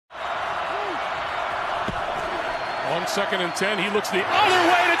On 2nd and 10, he looks the other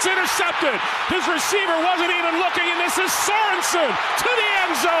way, and it's intercepted. His receiver wasn't even looking, and this is Sorensen to the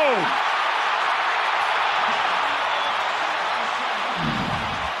end zone.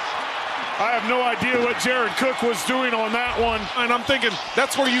 I have no idea what Jared Cook was doing on that one, and I'm thinking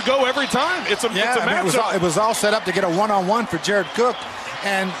that's where you go every time. It's a matchup. It was all set up to get a one-on-one for Jared Cook,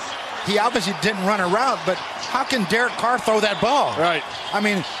 and he obviously didn't run a route, but how can Derek Carr throw that ball? Right. I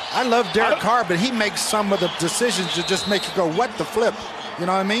mean, I love Derek Carr, but he makes some of the decisions to just make you go, what the flip? You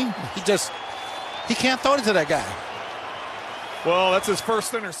know what I mean? He can't throw it to that guy. Well, that's his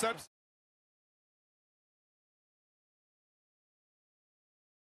first interception.